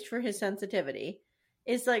praised for his sensitivity,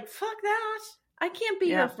 is like, fuck that. I can't be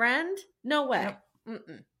her friend. No way. Yep.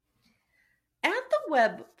 Mm-mm. At the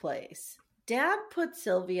Webb place, Dad puts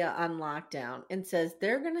Sylvia on lockdown and says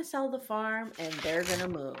they're going to sell the farm and they're going to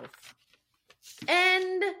move.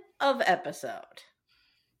 End of episode.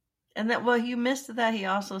 And that, well, you missed that he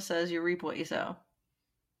also says you reap what you sow.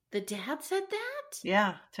 The dad said that?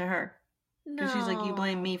 Yeah, to her. No. Because she's like, you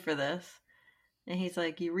blame me for this. And he's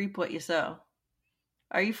like, you reap what you sow.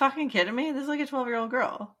 Are you fucking kidding me? This is like a 12-year-old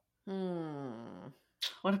girl.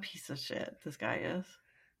 What a piece of shit this guy is.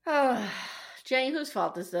 Jenny, whose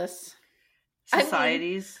fault is this?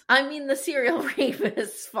 Society's. I mean the serial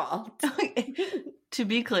rapist's fault. To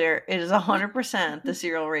be clear, it is 100% the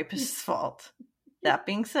serial rapist's fault. That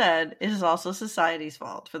being said, it is also society's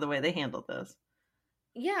fault for the way they handled this.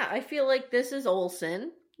 Yeah, I feel like this is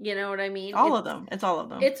Olsen. You know what I mean? All of them. It's all of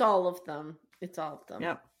them. It's all of them. It's all of them.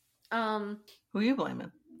 Yep. Who are you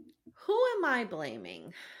blaming? Who am I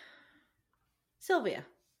blaming? Sylvia.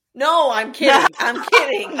 No, I'm kidding. I'm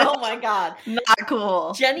kidding. Oh my God. Not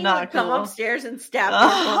cool. Jenny Not would come cool. upstairs and stab me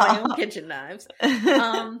with my own kitchen knives.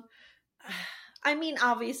 I mean,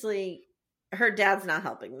 obviously, her dad's not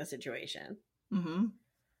helping the situation.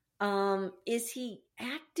 Mm-hmm. Is he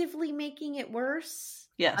actively making it worse?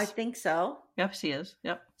 Yes. I think so. Yep, she is.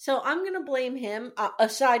 Yep. So I'm going to blame him,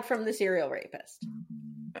 aside from the serial rapist.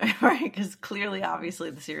 Right, because clearly, obviously,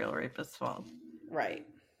 the serial rapist's fault. Right.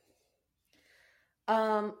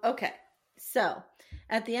 Okay. So,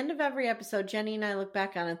 at the end of every episode, Jenny and I look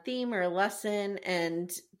back on a theme or a lesson and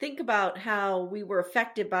think about how we were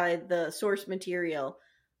affected by the source material,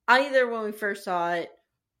 either when we first saw it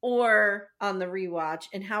or on the rewatch,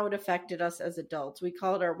 and how it affected us as adults. We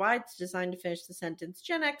call it our why. It's designed to finish the sentence.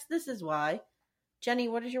 Gen X, this is why. Jenny,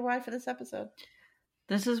 what is your why for this episode?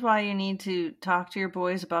 This is why you need to talk to your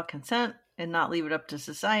boys about consent and not leave it up to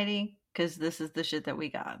society, because this is the shit that we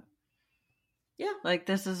got. Yeah. Like,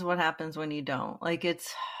 this is what happens when you don't. Like,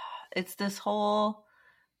 it's this whole,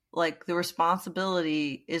 like, the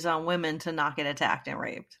responsibility is on women to not get attacked and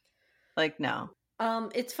raped. Like, no.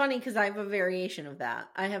 It's funny because I have a variation of that.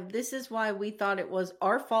 I have, this is why we thought it was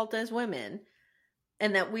our fault as women,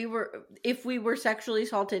 and that we were, if we were sexually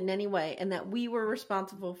assaulted in any way, and that we were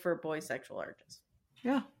responsible for boys' sexual urges.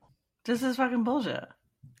 Yeah. This is fucking bullshit.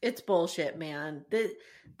 It's bullshit, man.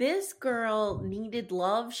 This girl needed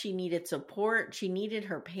love. She needed support. She needed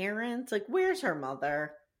her parents. Like, where's her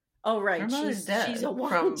mother? Oh, right. Her mother's dead. She's a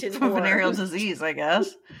wanted from whore. venereal disease, I guess.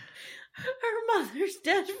 Her mother's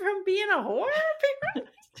dead from being a whore,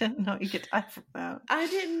 apparently. Didn't know you could die from that. I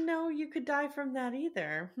didn't know you could die from that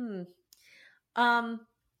either.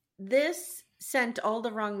 This sent all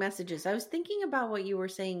the wrong messages. I was thinking about what you were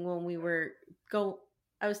saying when we were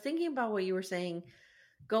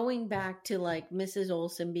going back to like Mrs.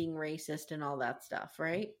 Olsen being racist and all that stuff,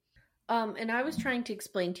 right? And I was trying to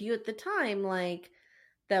explain to you at the time, like,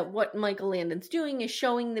 that what Michael Landon's doing is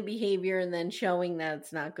showing the behavior and then showing that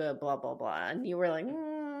it's not good, blah, blah, blah. And you were like,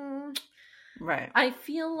 Right. I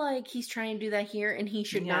feel like he's trying to do that here, and he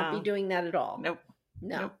should not be doing that at all. Nope.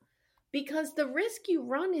 No. Because the risk you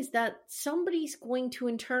run is that somebody's going to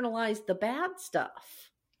internalize the bad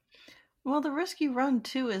stuff. Well, the risk you run,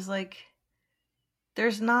 too, is like,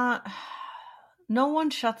 no one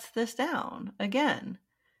shuts this down again.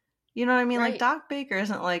 You know what I mean? Right. Like, Doc Baker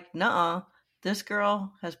isn't like, nuh-uh, this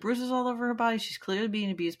girl has bruises all over her body. She's clearly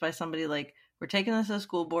being abused by somebody. Like, we're taking this to the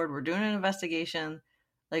school board. We're doing an investigation.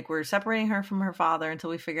 Like, we're separating her from her father until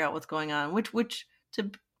we figure out what's going on. Which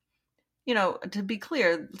to be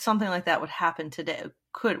clear, something like that would happen today.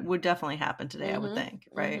 Would definitely happen today, I would think,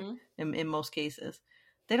 right? In most cases.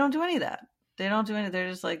 They don't do any of that. They don't do anything. They're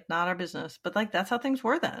just like, not our business. But like, that's how things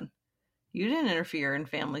were then. You didn't interfere in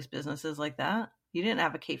families' businesses like that. You didn't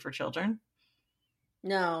advocate for children.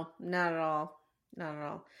 No, not at all. Not at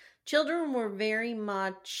all. Children were very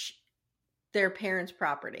much their parents'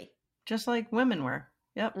 property. Just like women were.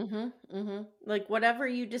 Yep. Like whatever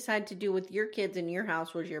you decide to do with your kids in your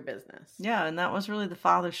house was your business. Yeah, and that was really the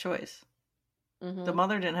father's choice. The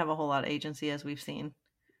mother didn't have a whole lot of agency, as we've seen.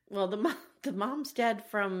 Well, the mom's dead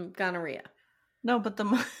from gonorrhea. No, but the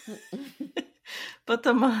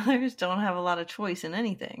mothers don't have a lot of choice in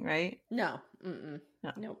anything, right? No.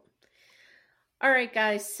 Nope. All right,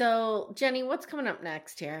 guys. So, Jenny, what's coming up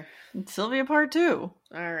next here? Sylvia Part 2.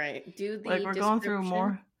 All right. Do the like we're going through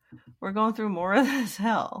more. We're going through more of this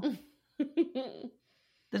hell.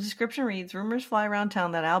 The description reads, rumors fly around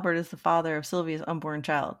town that Albert is the father of Sylvia's unborn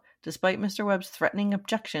child. Despite Mr. Webb's threatening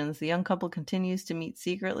objections, the young couple continues to meet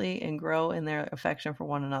secretly and grow in their affection for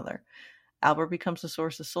one another. Albert becomes a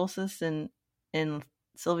source of solace in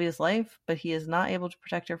Sylvia's life, but he is not able to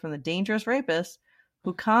protect her from the dangerous rapist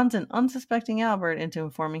who cons an unsuspecting Albert into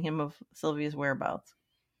informing him of Sylvia's whereabouts.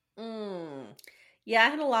 Yeah, I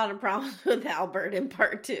had a lot of problems with Albert in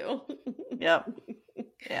Part 2. Yep.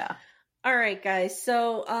 Yeah. All right, guys.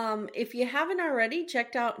 So if you haven't already,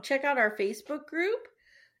 check out our Facebook group.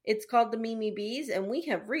 It's called the Mimi Bees, and we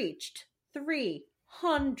have reached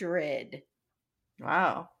 300.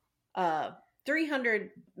 Wow. 300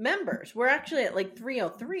 members. We're actually at like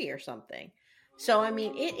 303 or something. So, I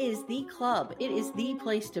mean, it is the club. It is the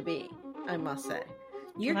place to be, I must say.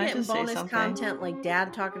 You're getting bonus content like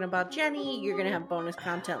Dad talking about Jenny. You're going to have bonus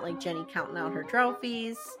content like Jenny counting out her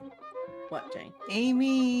trophies. What, Jenny?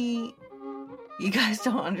 Amy, you guys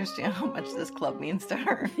don't understand how much this club means to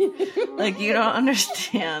her. Like, you don't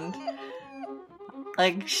understand.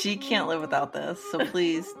 Like, she can't live without this. So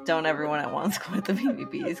please don't everyone at once quit the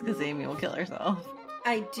BBBs because Amy will kill herself.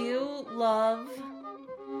 I do love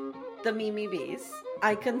the Mimi Bees.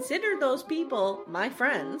 I consider those people my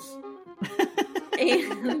friends.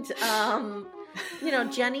 And,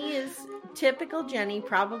 Jenny is typical Jenny,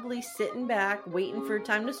 probably sitting back, waiting for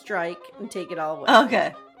time to strike and take it all away.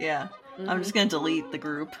 Okay. Yeah. I'm just going to delete the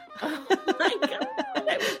group. Oh my God.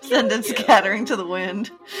 Send it scattering to the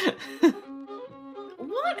wind.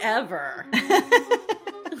 Whatever.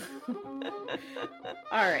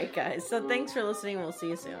 All right, guys. So thanks for listening. We'll see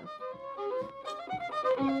you soon.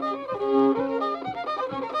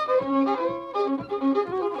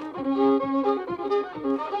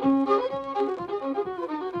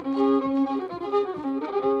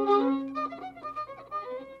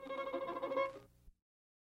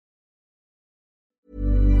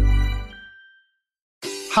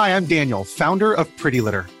 Hi, I'm Daniel, founder of Pretty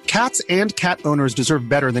Litter. Cats and cat owners deserve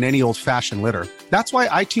better than any old-fashioned litter. That's why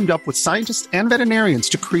I teamed up with scientists and veterinarians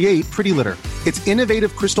to create Pretty Litter. Its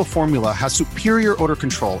innovative crystal formula has superior odor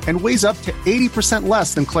control and weighs up to 80%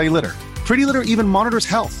 less than clay litter. Pretty Litter even monitors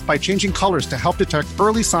health by changing colors to help detect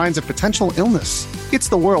early signs of potential illness. It's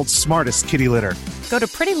the world's smartest kitty litter. Go to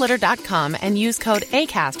prettylitter.com and use code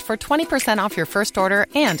ACAST for 20% off your first order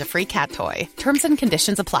and a free cat toy. Terms and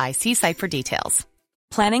conditions apply. See site for details.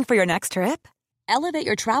 Planning for your next trip? Elevate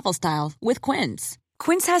your travel style with Quince.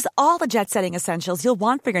 Quince has all the jet-setting essentials you'll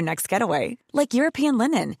want for your next getaway, like European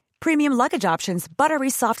linen, premium luggage options, buttery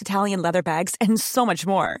soft Italian leather bags, and so much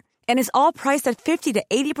more. And is all priced at 50 to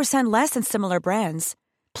 80% less than similar brands.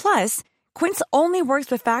 Plus, Quince only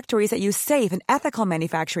works with factories that use safe and ethical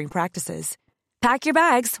manufacturing practices. Pack your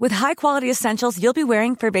bags with high-quality essentials you'll be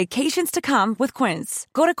wearing for vacations to come with Quince.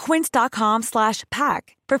 Go to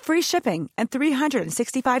quince.com/pack for free shipping and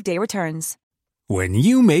 365-day returns. When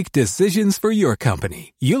you make decisions for your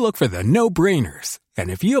company, you look for the no-brainers. And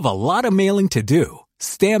if you have a lot of mailing to do,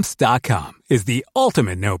 Stamps.com is the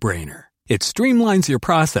ultimate no-brainer. It streamlines your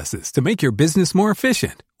processes to make your business more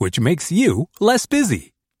efficient, which makes you less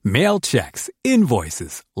busy. Mail checks,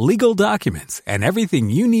 invoices, legal documents, and everything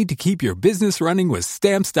you need to keep your business running with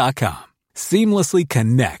Stamps.com. Seamlessly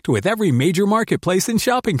connect with every major marketplace and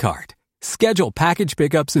shopping cart. Schedule package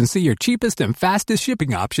pickups and see your cheapest and fastest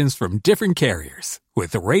shipping options from different carriers,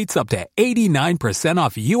 with rates up to 89%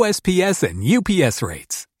 off USPS and UPS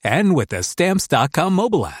rates. And with the Stamps.com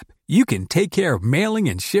mobile app, you can take care of mailing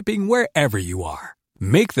and shipping wherever you are.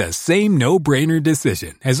 Make the same no-brainer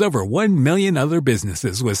decision as over 1 million other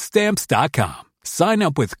businesses with Stamps.com. Sign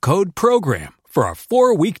up with code PROGRAM for a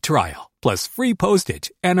 4-week trial, plus free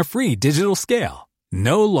postage and a free digital scale.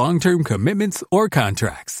 No long-term commitments or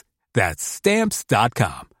contracts. That's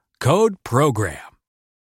Stamps.com. Code PROGRAM.